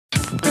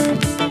Hello?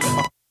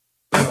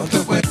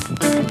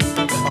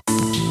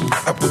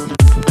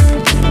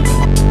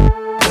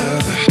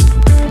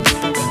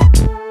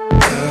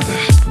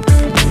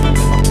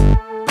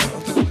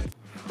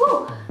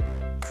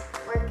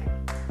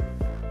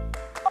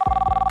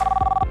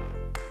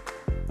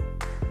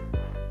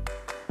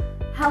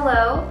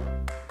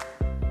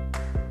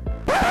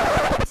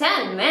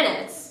 10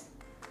 minutes?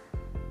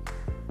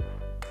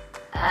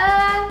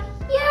 Yeah,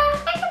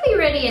 I can be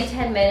ready in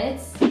 10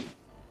 minutes.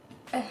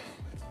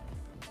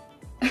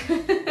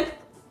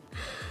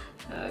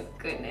 Oh,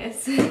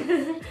 goodness.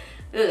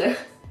 Ugh.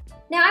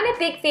 Now, I'm a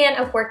big fan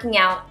of working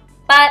out,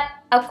 but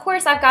of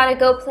course I've got to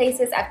go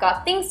places, I've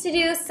got things to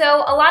do,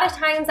 so a lot of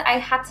times I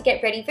have to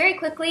get ready very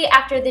quickly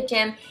after the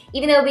gym,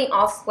 even though being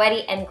all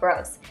sweaty and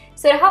gross.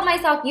 So to help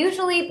myself,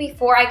 usually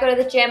before I go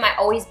to the gym, I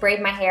always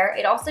braid my hair.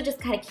 It also just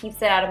kind of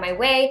keeps it out of my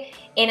way,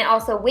 and it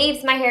also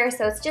waves my hair,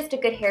 so it's just a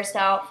good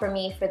hairstyle for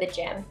me for the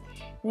gym.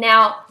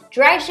 Now,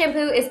 dry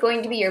shampoo is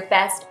going to be your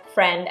best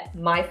friend,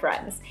 my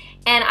friends.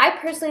 And I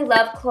personally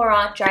love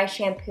Clorant dry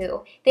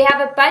shampoo. They have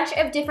a bunch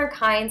of different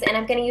kinds, and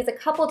I'm going to use a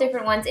couple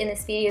different ones in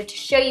this video to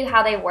show you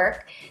how they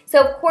work.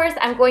 So of course,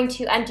 I'm going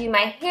to undo my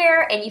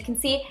hair, and you can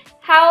see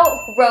how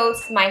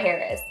gross my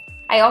hair is.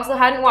 I also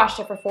hadn't washed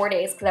it for 4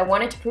 days because I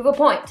wanted to prove a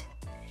point.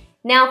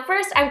 Now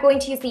first, I'm going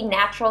to use the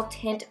Natural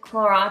Tint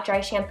Clorant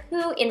dry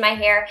shampoo in my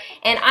hair,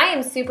 and I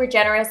am super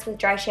generous with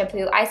dry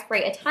shampoo. I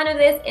spray a ton of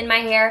this in my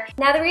hair.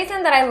 Now the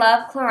reason that I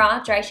love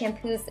Clorant dry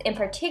shampoos in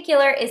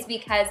particular is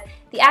because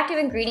the active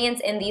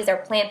ingredients in these are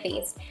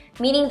plant-based,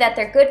 meaning that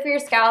they're good for your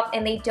scalp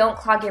and they don't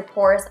clog your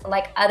pores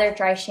like other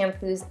dry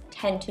shampoos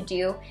tend to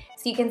do.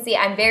 So you can see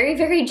I'm very,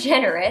 very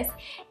generous,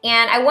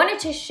 and I wanted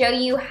to show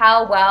you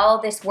how well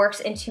this works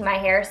into my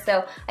hair.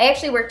 So I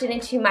actually worked it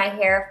into my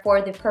hair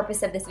for the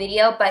purpose of this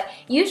video, but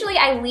usually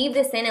I leave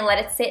this in and let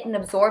it sit and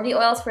absorb the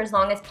oils for as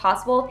long as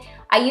possible.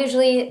 I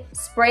usually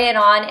spray it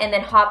on and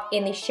then hop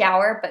in the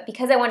shower, but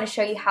because I want to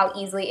show you how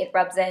easily it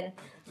rubs in,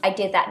 I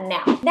did that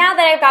now. Now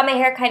that I've got my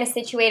hair kind of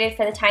situated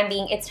for the time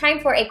being, it's time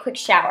for a quick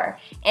shower.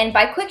 And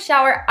by quick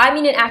shower, I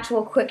mean an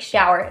actual quick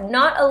shower,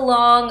 not a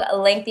long,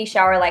 lengthy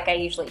shower like I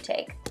usually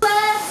take.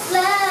 What's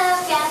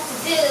love got to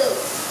do?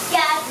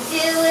 Got to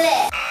do with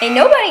it. Ain't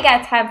nobody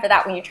got time for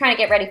that when you're trying to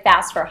get ready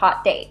fast for a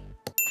hot date.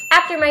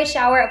 After my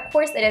shower, of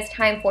course, it is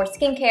time for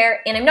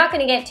skincare, and I'm not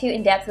going to get too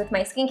in-depth with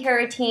my skincare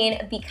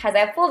routine because I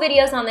have full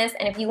videos on this,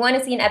 and if you want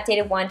to see an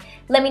updated one,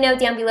 let me know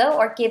down below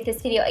or give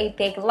this video a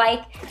big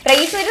like. But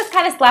I usually just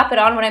kind of slap it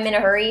on when I'm in a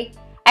hurry.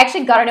 I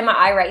actually got it in my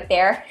eye right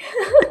there.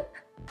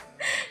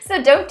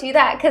 So don't do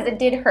that because it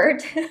did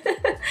hurt.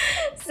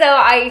 So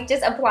I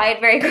just apply it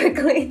very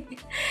quickly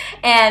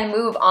and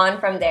move on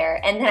from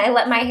there. And then I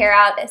let my hair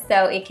out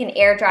so it can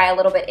air dry a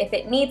little bit if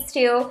it needs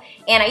to.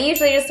 And I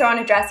usually just throw on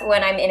a dress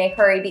when I'm in a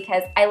hurry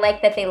because I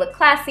like that they look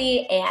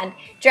classy and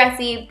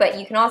dressy, but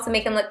you can also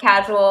make them look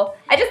casual.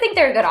 I just think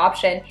they're a good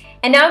option.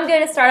 And now I'm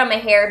going to start on my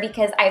hair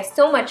because I have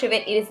so much of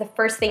it. It is the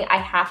first thing I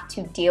have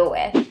to deal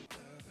with.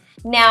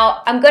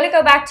 Now, I'm going to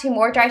go back to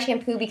more dry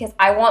shampoo because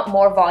I want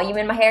more volume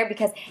in my hair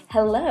because,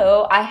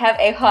 hello, I have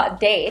a hot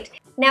date.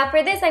 Now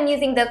for this, I'm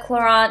using the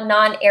Clorant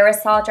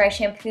non-aerosol dry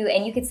shampoo,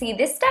 and you can see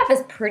this stuff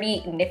is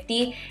pretty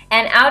nifty.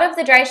 And out of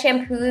the dry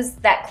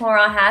shampoos that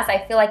Clorant has,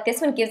 I feel like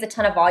this one gives a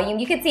ton of volume.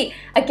 You can see,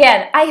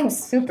 again, I am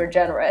super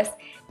generous.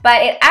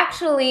 But it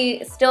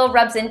actually still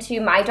rubs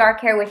into my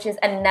dark hair, which is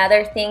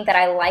another thing that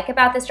I like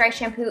about this dry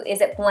shampoo is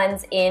it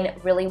blends in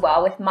really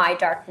well with my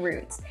dark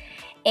roots.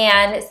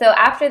 And so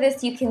after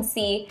this, you can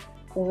see,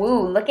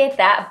 woo, look at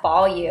that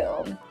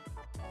volume.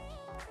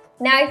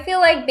 Now I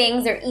feel like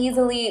bangs are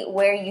easily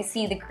where you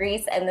see the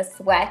grease and the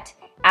sweat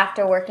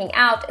after working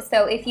out.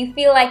 So if you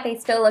feel like they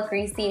still look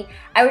greasy,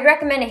 I would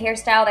recommend a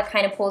hairstyle that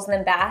kind of pulls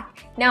them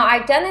back. Now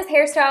I've done this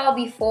hairstyle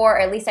before, or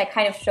at least I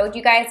kind of showed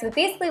you guys, but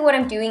basically what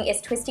I'm doing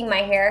is twisting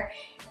my hair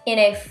in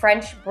a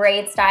French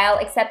braid style,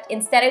 except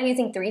instead of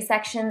using 3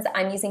 sections,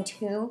 I'm using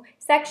 2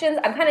 sections.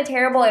 I'm kind of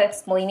terrible at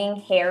explaining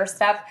hair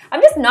stuff.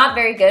 I'm just not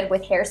very good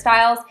with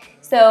hairstyles,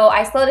 so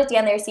I slowed it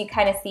down there so you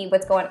kind of see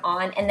what's going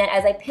on, and then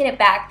as I pin it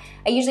back,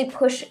 I usually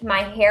push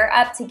my hair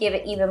up to give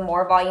it even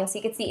more volume. So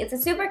you can see it's a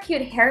super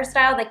cute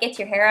hairstyle that gets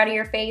your hair out of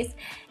your face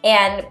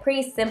and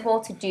pretty simple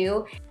to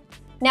do.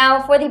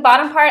 Now for the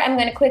bottom part, I'm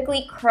going to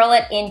quickly curl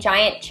it in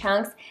giant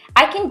chunks.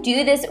 I can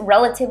do this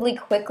relatively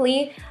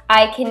quickly.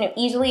 I can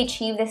easily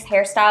achieve this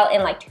hairstyle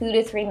in like 2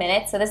 to 3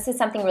 minutes. So this is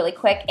something really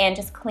quick and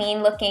just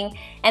clean looking.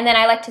 And then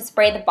I like to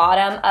spray the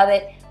bottom of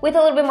it with a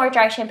little bit more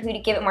dry shampoo to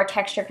give it more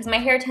texture because my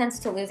hair tends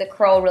to lose a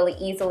curl really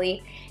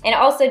easily. And it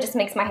also just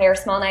makes my hair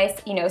smell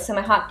nice, you know, so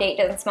my hot date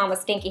doesn't smell with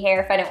stinky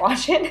hair if I didn't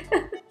wash it.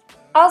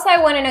 Also,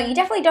 I want to know, you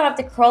definitely don't have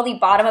to curl the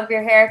bottom of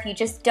your hair if you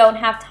just don't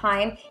have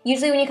time.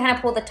 Usually when you kind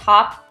of pull the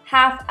top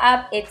half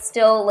up, it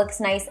still looks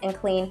nice and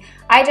clean.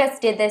 I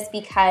just did this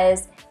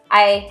because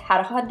I had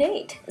a hot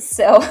date.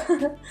 So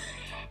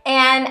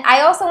And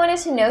I also wanted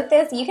to note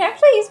this, you can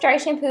actually use dry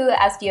shampoo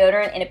as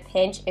deodorant in a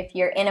pinch if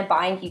you're in a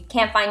bind, you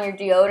can't find your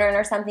deodorant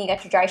or something, you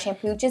got your dry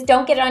shampoo, just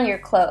don't get it on your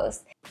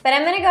clothes. But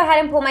I'm gonna go ahead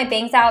and pull my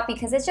bangs out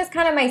because it's just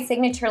kind of my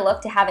signature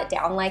look to have it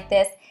down like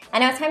this.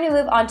 And now it's time to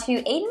move on to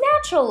a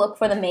natural look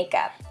for the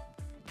makeup.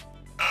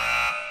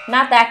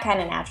 Not that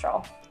kind of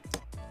natural.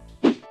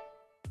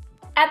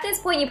 At this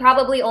point, you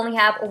probably only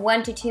have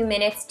 1 to 2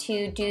 minutes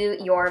to do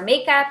your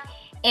makeup.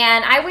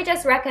 And I would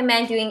just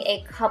recommend doing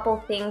a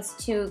couple things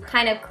to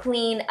kind of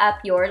clean up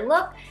your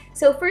look.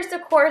 So first,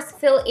 of course,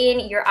 fill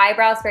in your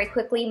eyebrows very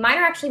quickly. Mine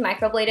are actually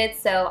microbladed,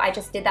 so I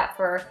just did that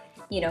for,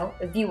 you know,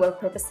 viewer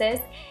purposes.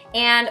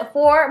 And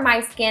for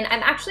my skin,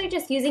 I'm actually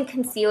just using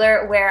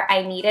concealer where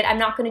I need it. I'm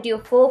not gonna do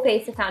a full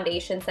face of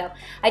foundation, so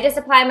I just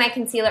apply my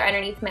concealer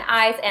underneath my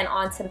eyes and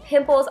on some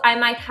pimples I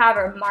might have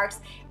or marks,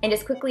 and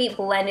just quickly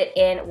blend it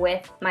in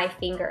with my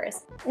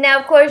fingers. Now,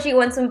 of course, you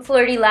want some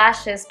flirty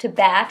lashes to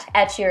bat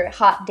at your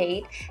hot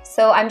date,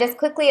 so I'm just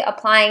quickly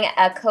applying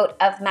a coat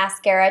of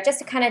mascara just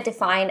to kind of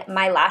define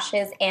my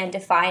lashes and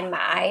define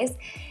my eyes.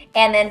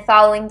 And then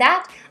following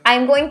that,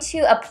 I'm going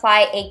to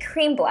apply a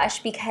cream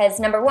blush because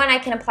number one, I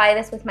can apply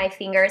this with my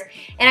fingers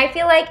and I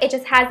feel like it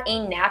just has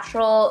a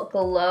natural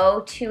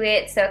glow to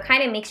it, so it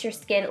kind of makes your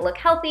skin look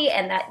healthy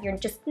and that you're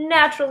just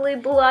naturally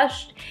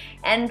blushed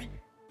and,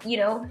 you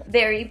know,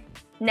 very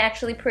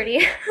naturally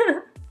pretty.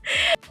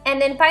 And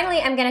then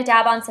finally, I'm gonna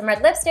dab on some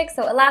red lipstick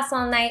so it lasts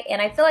all night,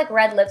 and I feel like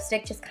red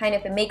lipstick just kind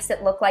of makes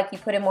it look like you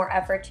put in more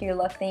effort to your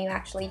look than you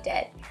actually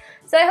did.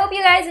 So I hope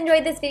you guys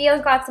enjoyed this video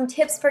and got some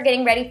tips for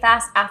getting ready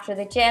fast after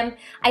the gym.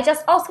 I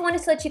just also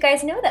wanted to let you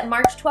guys know that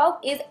March 12th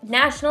is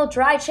National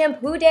Dry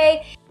Shampoo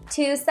Day.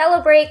 To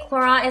celebrate,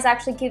 Clorant is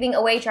actually giving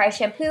away dry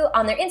shampoo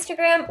on their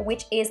Instagram,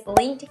 which is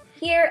linked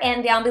here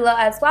and down below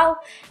as well.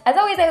 As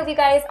always, I hope you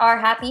guys are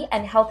happy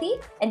and healthy.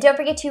 And don't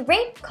forget to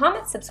rate,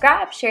 comment,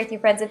 subscribe, share with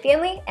your friends and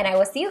family, and I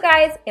will see you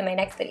guys in my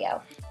next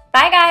video.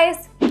 Bye,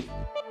 guys!